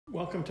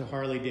Welcome to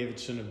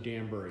Harley-Davidson of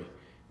Danbury.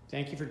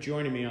 Thank you for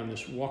joining me on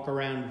this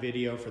walk-around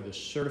video for the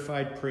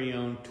certified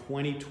pre-owned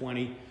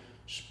 2020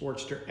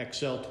 Sportster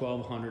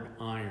XL1200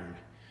 Iron.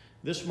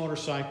 This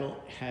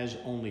motorcycle has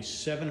only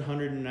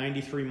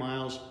 793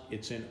 miles.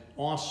 It's in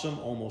awesome,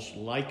 almost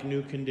like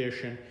new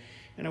condition,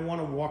 and I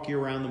want to walk you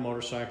around the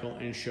motorcycle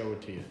and show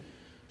it to you.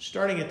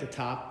 Starting at the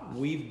top,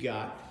 we've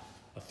got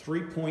a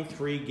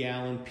 3.3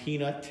 gallon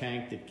peanut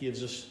tank that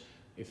gives us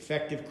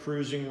effective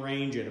cruising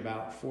range at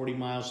about 40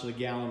 miles to the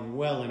gallon,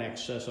 well in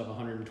excess of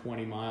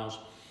 120 miles.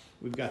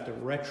 We've got the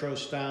retro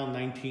style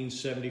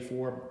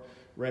 1974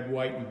 red,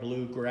 white, and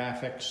blue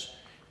graphics.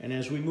 And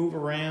as we move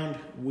around,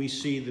 we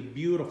see the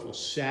beautiful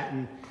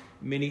satin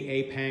mini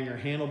ape hanger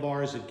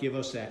handlebars that give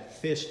us that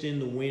fist in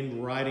the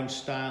wind riding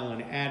style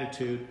and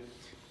attitude.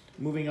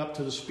 Moving up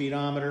to the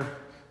speedometer,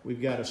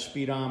 we've got a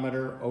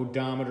speedometer,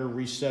 odometer,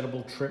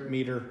 resettable trip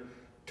meter,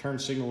 turn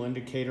signal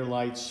indicator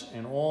lights,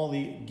 and all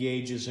the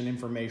gauges and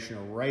information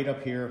are right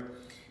up here.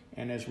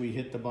 And as we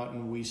hit the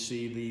button, we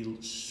see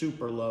the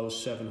super low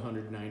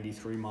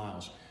 793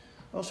 miles.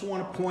 I also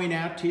want to point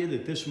out to you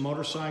that this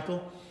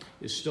motorcycle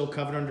is still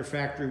covered under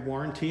factory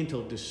warranty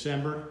until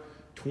December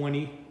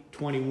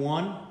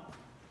 2021.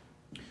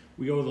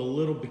 We go with a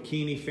little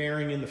bikini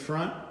fairing in the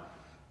front,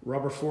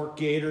 rubber fork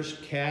gaiters,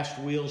 cast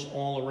wheels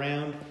all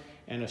around,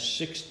 and a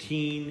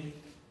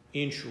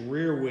 16-inch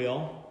rear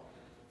wheel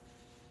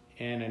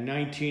and a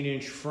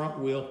 19-inch front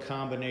wheel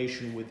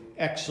combination with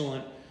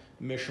excellent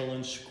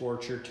Michelin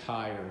Scorcher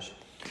tires.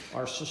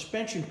 Our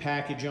suspension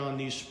package on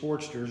these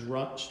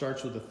Sportsters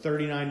starts with a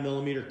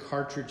 39mm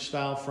cartridge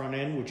style front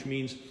end, which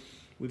means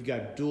we've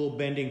got dual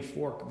bending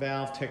fork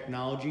valve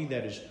technology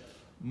that is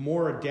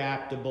more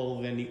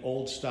adaptable than the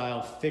old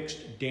style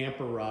fixed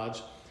damper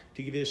rods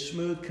to give you a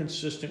smooth,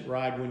 consistent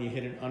ride when you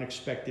hit an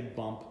unexpected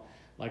bump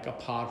like a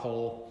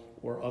pothole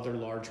or other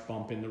large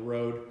bump in the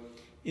road.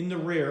 In the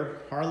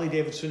rear,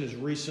 Harley-Davidson has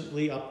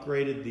recently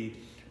upgraded the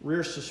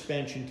rear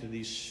suspension to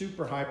these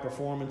super high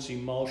performance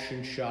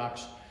emulsion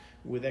shocks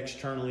with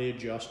externally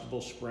adjustable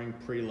spring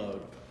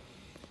preload.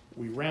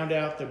 We round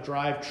out the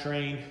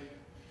drivetrain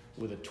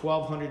with a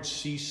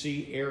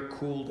 1200cc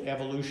air-cooled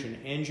Evolution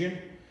engine.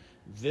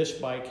 This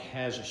bike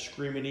has a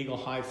Screaming Eagle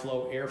high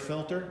flow air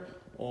filter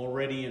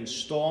already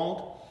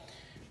installed.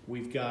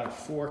 We've got a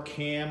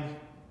 4-cam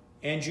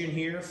engine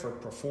here for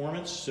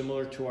performance,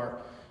 similar to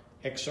our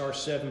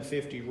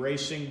XR750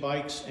 racing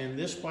bikes, and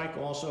this bike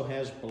also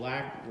has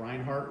black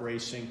Reinhardt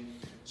Racing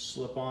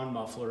slip-on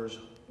mufflers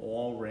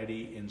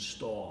already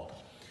installed.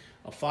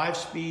 A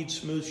 5-speed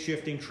smooth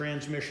shifting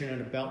transmission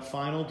and a belt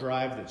final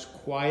drive that's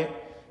quiet,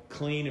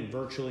 clean, and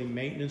virtually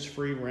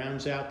maintenance-free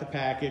rounds out the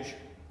package.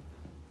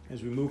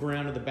 As we move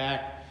around to the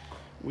back,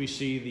 we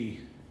see the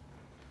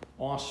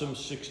awesome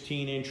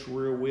 16-inch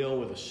rear wheel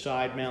with a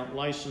side mount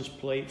license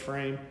plate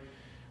frame.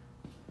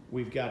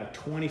 We've got a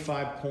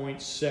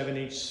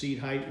 25.7-inch seat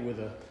height with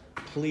a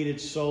pleated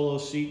solo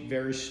seat,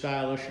 very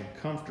stylish and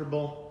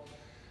comfortable.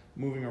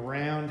 Moving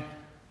around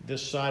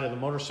this side of the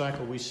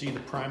motorcycle, we see the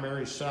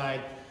primary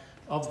side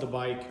of the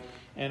bike.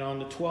 And on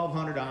the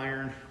 1200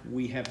 Iron,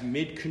 we have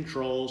mid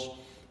controls,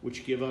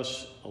 which give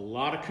us a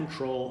lot of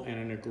control and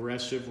an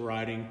aggressive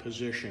riding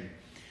position.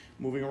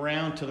 Moving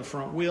around to the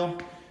front wheel,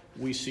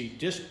 we see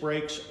disc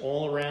brakes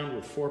all around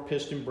with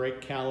 4-piston brake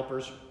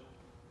calipers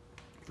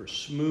for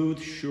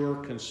smooth, sure,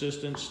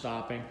 consistent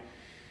stopping.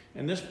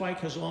 And this bike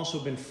has also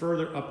been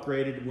further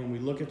upgraded. When we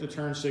look at the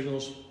turn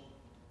signals,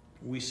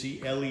 we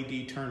see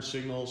LED turn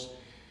signals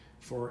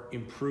for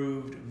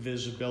improved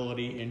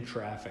visibility in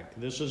traffic.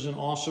 This is an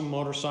awesome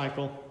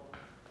motorcycle.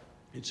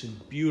 It's in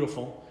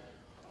beautiful,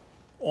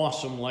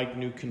 awesome, like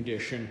new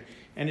condition,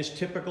 and is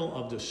typical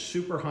of the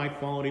super high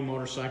quality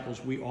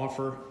motorcycles we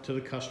offer to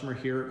the customer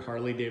here at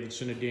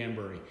Harley-Davidson of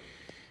Danbury.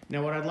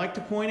 Now, what I'd like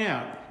to point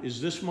out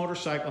is this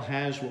motorcycle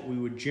has what we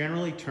would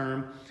generally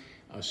term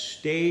a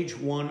stage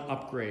 1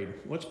 upgrade.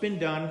 What's been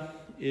done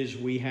is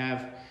we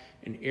have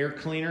an air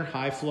cleaner,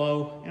 high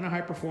flow, and a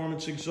high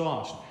performance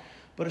exhaust.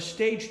 But a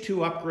stage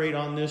 2 upgrade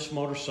on this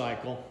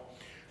motorcycle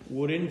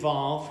would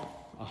involve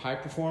a high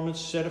performance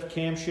set of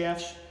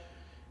camshafts,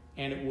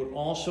 and it would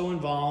also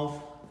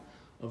involve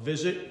a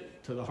visit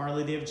to the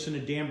Harley-Davidson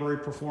of Danbury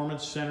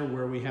Performance Center,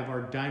 where we have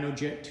our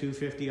DynoJet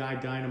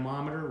 250i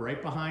dynamometer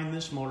right behind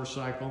this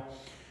motorcycle,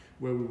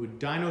 where we would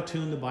dyno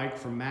tune the bike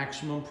for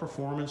maximum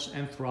performance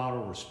and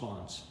throttle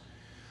response.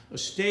 A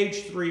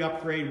stage 3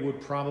 upgrade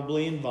would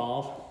probably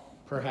involve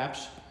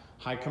perhaps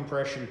high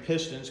compression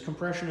pistons.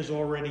 Compression is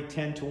already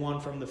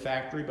 10-to-1 from the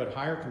factory, but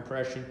higher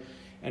compression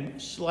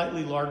and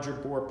slightly larger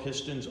bore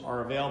pistons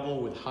are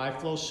available with high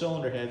flow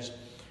cylinder heads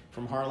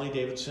from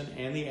Harley-Davidson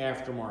and the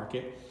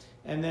aftermarket.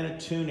 And then a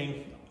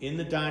tuning in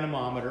the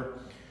dynamometer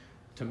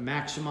to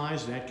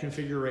maximize that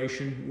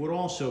configuration would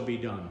also be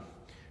done.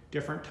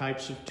 Different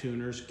types of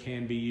tuners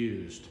can be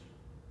used.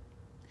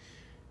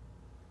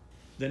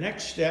 The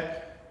next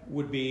step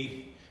would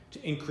be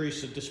to increase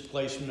the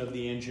displacement of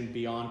the engine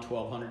beyond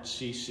 1200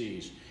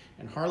 cc's.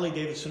 And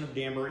Harley-Davidson of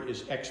Danbury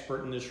is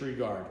expert in this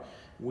regard.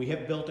 We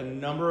have built a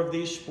number of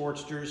these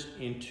Sportsters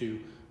into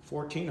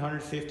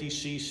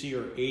 1450cc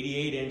or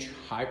 88-inch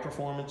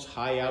high-performance,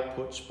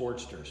 high-output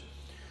Sportsters.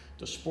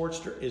 The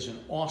Sportster is an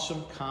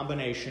awesome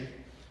combination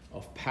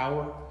of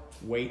power,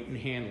 weight, and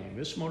handling.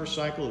 This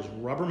motorcycle is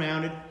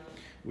rubber-mounted,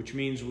 which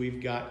means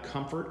we've got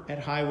comfort at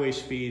highway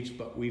speeds,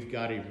 but we've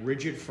got a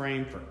rigid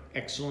frame for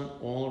excellent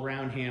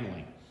all-around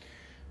handling.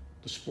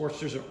 The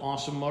Sportsters are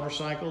awesome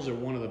motorcycles. They're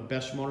one of the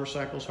best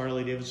motorcycles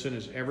Harley-Davidson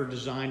has ever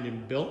designed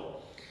and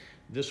built.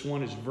 This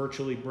one is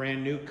virtually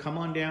brand new. Come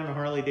on down to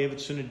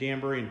Harley-Davidson of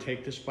Danbury and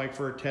take this bike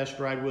for a test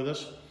ride with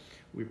us.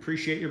 We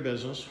appreciate your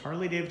business.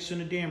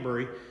 Harley-Davidson of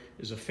Danbury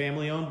is a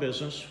family-owned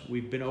business.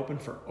 We've been open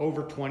for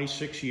over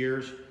 26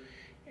 years.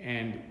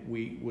 And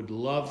we would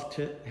love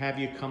to have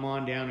you come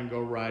on down and go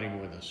riding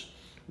with us.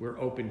 We're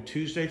open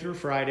Tuesday through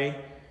Friday,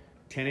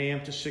 10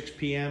 a.m. to 6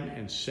 p.m.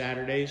 and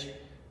Saturdays,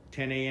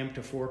 10 a.m.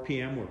 to 4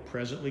 p.m. We're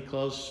presently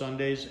closed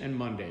Sundays and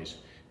Mondays.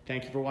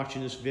 Thank you for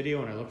watching this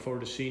video, and I look forward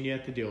to seeing you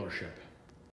at the dealership.